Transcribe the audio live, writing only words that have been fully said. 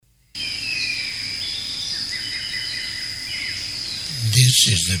This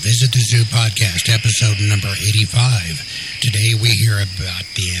is the Visit the Zoo podcast, episode number 85. Today we hear about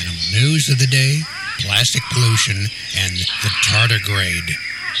the animal news of the day, plastic pollution, and the tardigrade.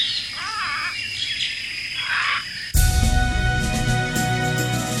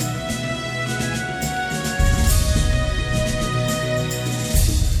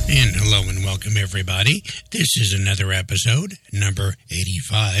 And hello and welcome, everybody. This is another episode, number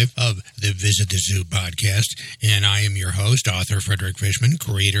 85 of the Visit the Zoo podcast, and I am your host, author Frederick Fishman,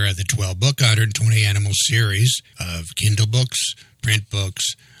 creator of the 12-book, 120-animal series of Kindle books, print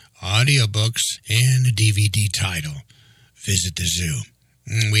books, audiobooks, and a DVD title, Visit the Zoo.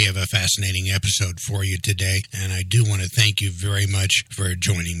 We have a fascinating episode for you today, and I do want to thank you very much for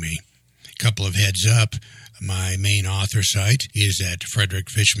joining me. A couple of heads up. My main author site is at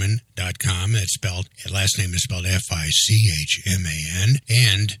frederickfishman.com. Last name is spelled F-I-C-H-M-A-N.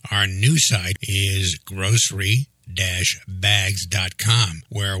 And our new site is grocery-bags.com,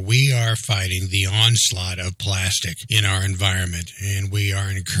 where we are fighting the onslaught of plastic in our environment. And we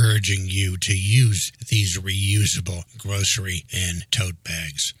are encouraging you to use these reusable grocery and tote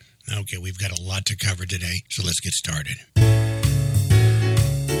bags. Okay, we've got a lot to cover today, so let's get started.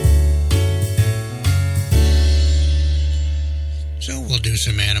 So we'll do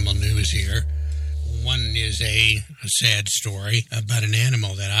some animal news here. One is a sad story about an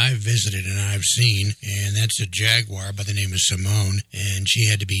animal that I've visited and I've seen, and that's a jaguar by the name of Simone, and she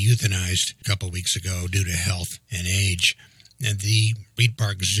had to be euthanized a couple weeks ago due to health and age. And the Reed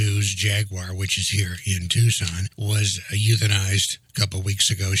Park Zoo's jaguar, which is here in Tucson, was euthanized a couple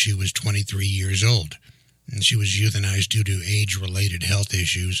weeks ago. She was 23 years old. And she was euthanized due to age-related health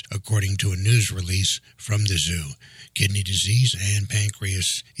issues, according to a news release from the zoo. Kidney disease and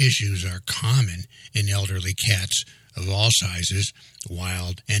pancreas issues are common in elderly cats of all sizes,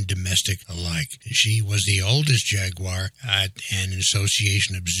 wild and domestic alike. She was the oldest jaguar at an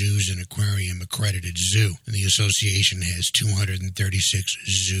Association of Zoos and Aquarium accredited zoo. And the association has 236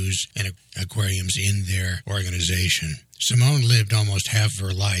 zoos and aquariums in their organization. Simone lived almost half of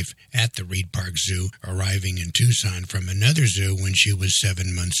her life at the Reed Park Zoo, arriving in Tucson from another zoo when she was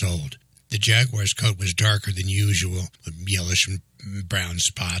 7 months old. The jaguar's coat was darker than usual, with yellowish and brown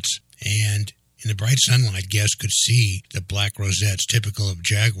spots, and in the bright sunlight, guests could see the black rosettes typical of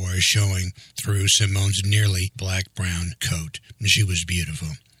jaguars showing through Simone's nearly black-brown coat. And she was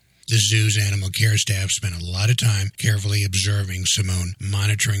beautiful. The zoo's animal care staff spent a lot of time carefully observing Simone,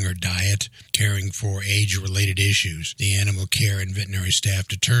 monitoring her diet, caring for age-related issues. The animal care and veterinary staff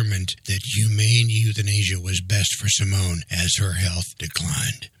determined that humane euthanasia was best for Simone as her health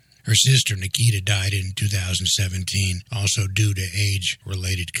declined. Her sister, Nikita, died in 2017, also due to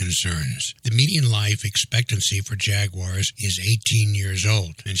age-related concerns. The median life expectancy for jaguars is 18 years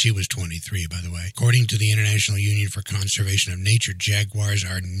old, and she was 23, by the way. According to the International Union for Conservation of Nature, jaguars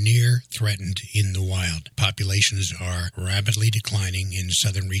are near threatened in the wild. Populations are rapidly declining in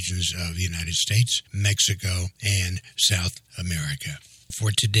southern regions of the United States, Mexico, and South America.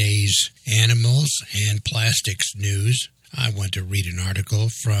 For today's animals and plastics news, I want to read an article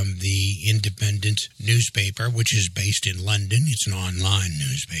from the Independent newspaper, which is based in London. It's an online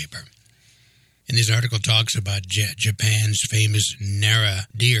newspaper. And this article talks about Japan's famous Nara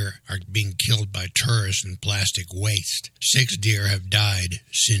deer are being killed by tourists and plastic waste. 6 deer have died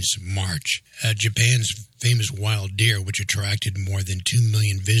since March. Japan's famous wild deer, which attracted more than 2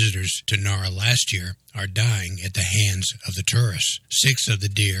 million visitors to Nara last year, are dying at the hands of the tourists. 6 of the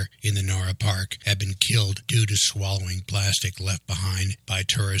deer in the Nara Park have been killed due to swallowing plastic left behind by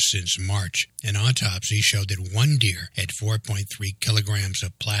tourists since March. An autopsy showed that 1 deer had 4.3 kilograms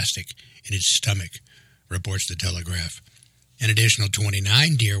of plastic in its stomach, reports the Telegraph. An additional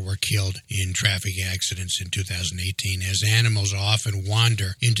 29 deer were killed in traffic accidents in 2018, as animals often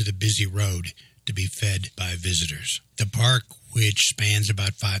wander into the busy road to be fed by visitors. The park, which spans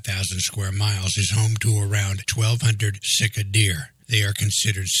about 5,000 square miles, is home to around 1,200 sika deer. They are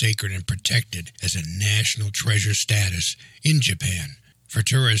considered sacred and protected as a national treasure status in Japan. For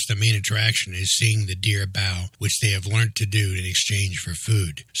tourists, the main attraction is seeing the deer bow, which they have learned to do in exchange for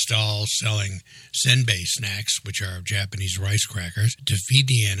food. Stalls selling senbei snacks, which are Japanese rice crackers, to feed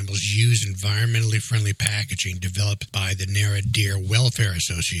the animals use environmentally friendly packaging developed by the Nara Deer Welfare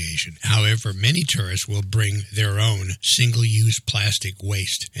Association. However, many tourists will bring their own single-use plastic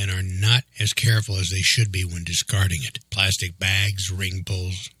waste and are not as careful as they should be when discarding it. Plastic bags, ring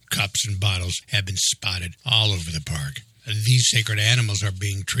pulls, cups, and bottles have been spotted all over the park. These sacred animals are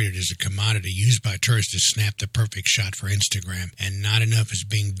being treated as a commodity used by tourists to snap the perfect shot for Instagram, and not enough is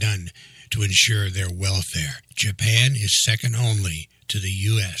being done to ensure their welfare. Japan is second only to the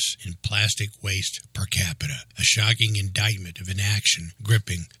U.S. in plastic waste per capita, a shocking indictment of inaction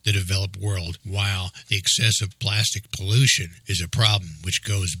gripping the developed world, while the excessive plastic pollution is a problem which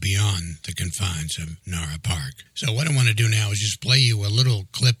goes beyond the confines of Nara Park. So what I want to do now is just play you a little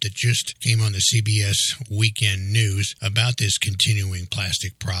clip that just came on the CBS Weekend News about this continuing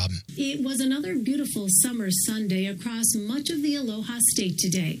plastic problem. It was another beautiful summer Sunday across much of the Aloha State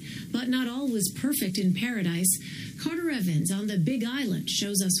today, but not all was perfect in paradise. Carter Evans on the Big Island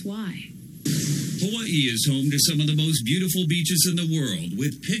shows us why. Hawaii is home to some of the most beautiful beaches in the world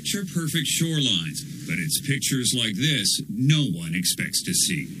with picture-perfect shorelines. But it's pictures like this no one expects to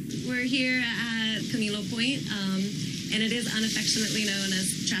see. We're here at Canilo Point, and it is unaffectionately known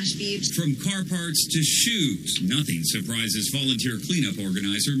as Trash Beach. From car parts to shoes, nothing surprises volunteer cleanup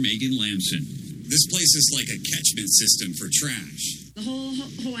organizer Megan Lamson. This place is like a catchment system for trash. The whole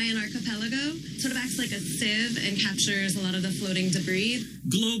Hawaiian archipelago sort of acts like a sieve and captures a lot of the floating debris.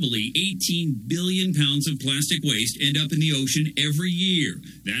 Globally, 18 billion pounds of plastic waste end up in the ocean every year.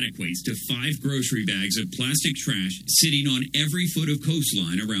 That equates to 5 grocery bags of plastic trash sitting on every foot of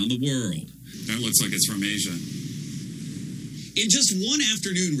coastline around the world. That looks like it's from Asia. In just one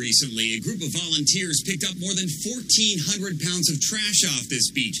afternoon recently, a group of volunteers picked up more than 1,400 pounds of trash off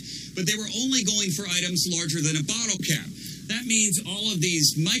this beach, but they were only going for items larger than a bottle cap. That means all of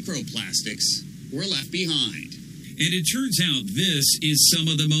these microplastics were left behind. And it turns out this is some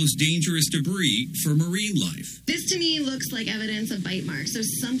of the most dangerous debris for marine life. This to me looks like evidence of bite marks. So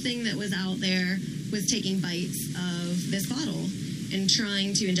something that was out there was taking bites of this bottle and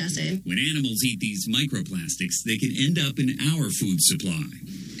trying to ingest it. When animals eat these microplastics, they can end up in our food supply.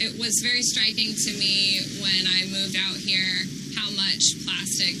 It was very striking to me when I moved out here how much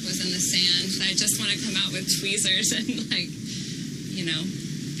plastic was in the sand. I just want to come out with tweezers and,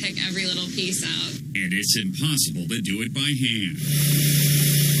 pick every little piece out. And it's impossible to do it by hand.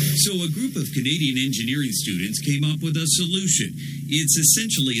 So a group of Canadian engineering students came up with a solution. It's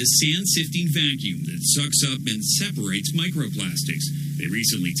essentially a sand-sifting vacuum that sucks up and separates microplastics. They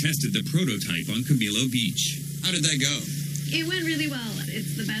recently tested the prototype on Camilo Beach. How did that go? It went really well.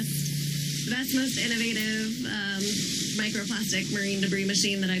 It's the best, most innovative microplastic marine debris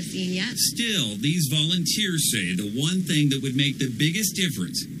machine that I've seen yet. Still, these volunteers say the one thing that would make the biggest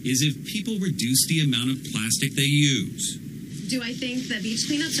difference is if people reduce the amount of plastic they use. Do I think that beach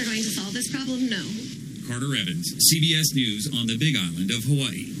cleanups are going to solve this problem? No. Carter Evans, CBS News on the Big Island of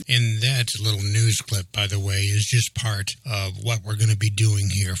Hawaii. And that little news clip, by the way, is just part of what we're going to be doing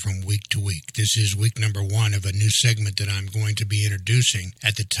here from week to week. This is week number 1 of a new segment that I'm going to be introducing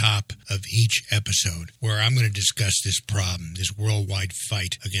at the top of each episode, where I'm going to discuss this problem, this worldwide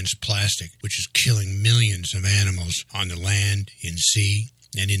fight against plastic, which is killing millions of animals on the land, in sea,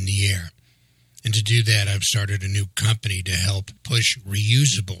 and in the air. And to do that, I've started a new company to help push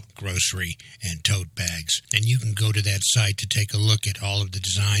reusable grocery and tote bags. And you can go to that site to take a look at all of the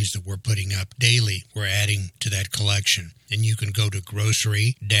designs that we're putting up daily. We're adding to that collection. And you can go to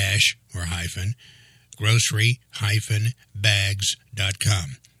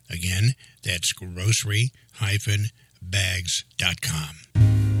grocery-bags.com. Again, that's grocery-bags.com.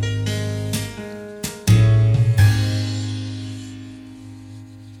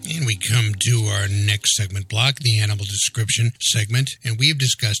 And we come to our next segment block, the animal description segment. And we've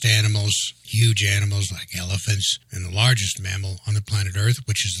discussed animals, huge animals like elephants, and the largest mammal on the planet Earth,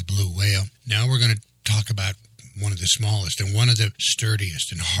 which is the blue whale. Now we're going to talk about one of the smallest and one of the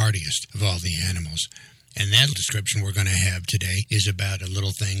sturdiest and hardiest of all the animals. And that description we're going to have today is about a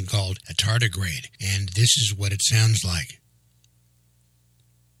little thing called a tardigrade. And this is what it sounds like.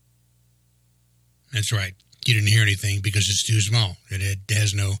 That's right. You didn't hear anything because it's too small and it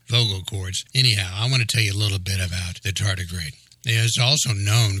has no vocal cords. Anyhow, I want to tell you a little bit about the tardigrade. It's also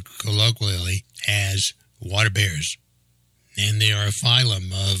known colloquially as water bears, and they are a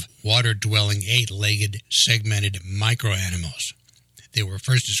phylum of water-dwelling 8-legged segmented microanimals. They were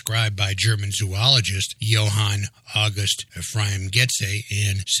first described by German zoologist Johann August Ephraim Goetze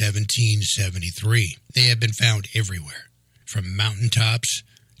in 1773. They have been found everywhere, from mountaintops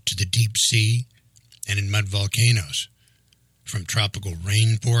to the deep sea and in mud volcanoes, from tropical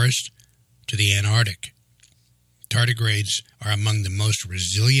rainforest to the Antarctic. Tardigrades are among the most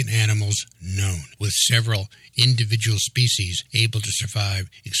resilient animals known, with several individual species able to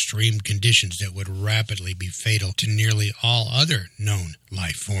survive extreme conditions that would rapidly be fatal to nearly all other known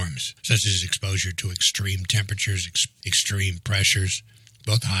life forms, such as exposure to extreme temperatures, extreme pressures,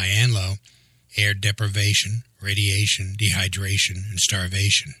 both high and low, air deprivation, radiation, dehydration, and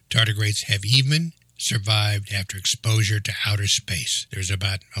starvation. Tardigrades have even survived after exposure to outer space. There's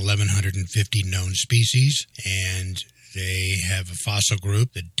about 1,150 known species, and They have a fossil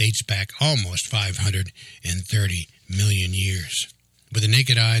group that dates back almost 530 million years. With the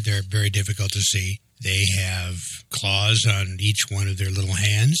naked eye, they're very difficult to see. They have claws on each one of their little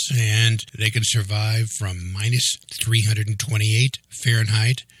hands, and they can survive from minus 328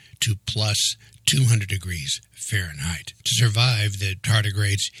 Fahrenheit to plus 200 degrees Fahrenheit. To survive, the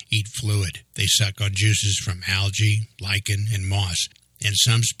tardigrades eat fluid. They suck on juices from algae, lichen, and moss. And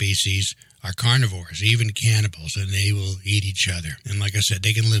some species are carnivores, even cannibals, and they will eat each other. And like I said,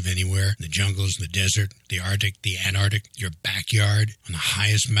 they can live anywhere, in the jungles, the desert, the Arctic, the Antarctic, your backyard, on the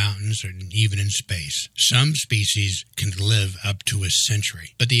highest mountains, or even in space. Some species can live up to a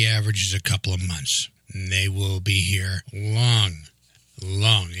century, but the average is a couple of months. And they will be here long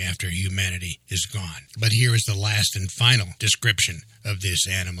after humanity is gone. But here is the last and final description of this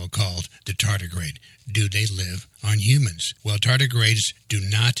animal called the tardigrade. Do they live on humans? Well, tardigrades do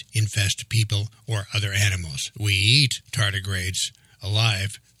not infest people or other animals. We eat tardigrades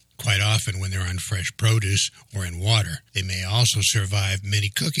alive quite often when they're on fresh produce or in water. They may also survive many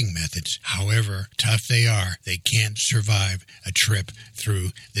cooking methods. However tough they are, they can't survive a trip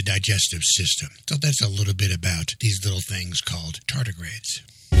through the digestive system. So that's a little bit about these little things called tardigrades.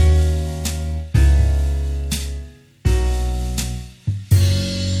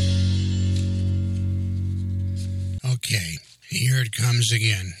 Okay, here it comes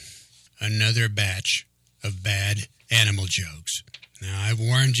again. Another batch of bad animal jokes. Now, I've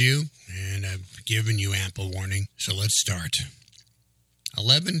warned you, and I've given you ample warning, so let's start.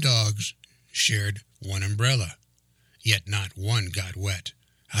 11 dogs shared one umbrella, yet not one got wet.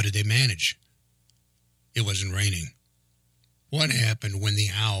 How did they manage? It wasn't raining. What happened when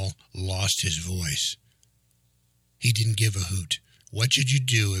the owl lost his voice? He didn't give a hoot. What should you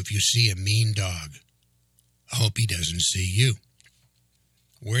do if you see a mean dog? Hope he doesn't see you.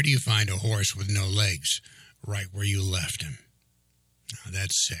 Where do you find a horse with no legs? Right where you left him. Now,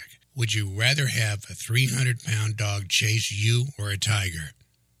 that's sick. Would you rather have a 300-pound dog chase you or a tiger?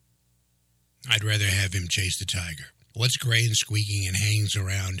 I'd rather have him chase the tiger. What's gray and squeaking and hangs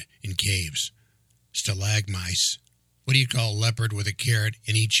around in caves? Stalagmites. What do you call a leopard with a carrot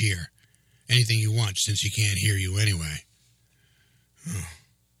in each ear? Anything you want, since he can't hear you anyway. Oh,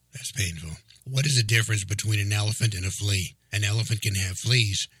 that's painful. What is the difference between an elephant and a flea? An elephant can have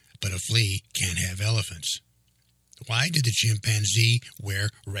fleas, but a flea can't have elephants. Why did the chimpanzee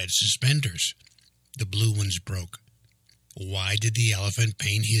wear red suspenders? The blue ones broke. Why did the elephant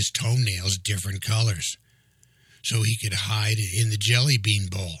paint his toenails different colors? So he could hide in the jelly bean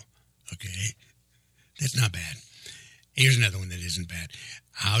bowl. Okay, that's not bad. Here's another one that isn't bad.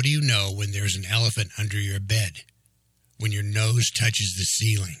 How do you know when there's an elephant under your bed? When your nose touches the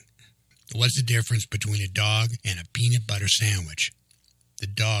ceiling. What's the difference between a dog and a peanut butter sandwich? The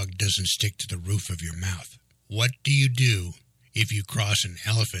dog doesn't stick to the roof of your mouth. What do you do if you cross an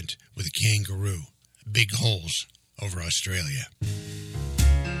elephant with a kangaroo? Big holes over Australia.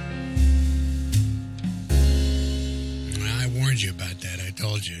 I warned you about that. I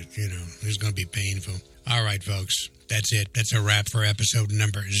told you, it was going to be painful. All right, folks, that's it. That's a wrap for episode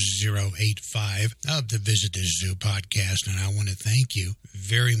number 085 of the Visit the Zoo podcast, and I want to thank you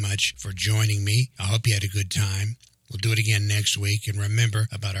very much for joining me. I hope you had a good time. We'll do it again next week, and remember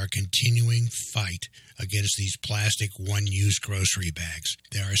about our continuing fight against these plastic one-use grocery bags.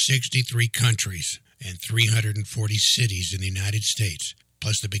 There are 63 countries and 340 cities in the United States,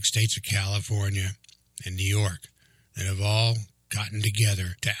 plus the big states of California and New York, that have all gotten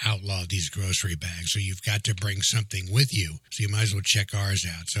together to outlaw these grocery bags. So you've got to bring something with you. So you might as well check ours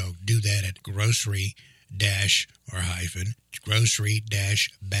out. So do that at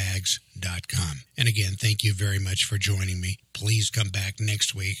grocery-bags.com. And again, thank you very much for joining me. Please come back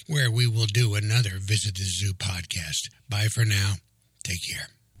next week where we will do another Visit the Zoo podcast. Bye for now. Take care.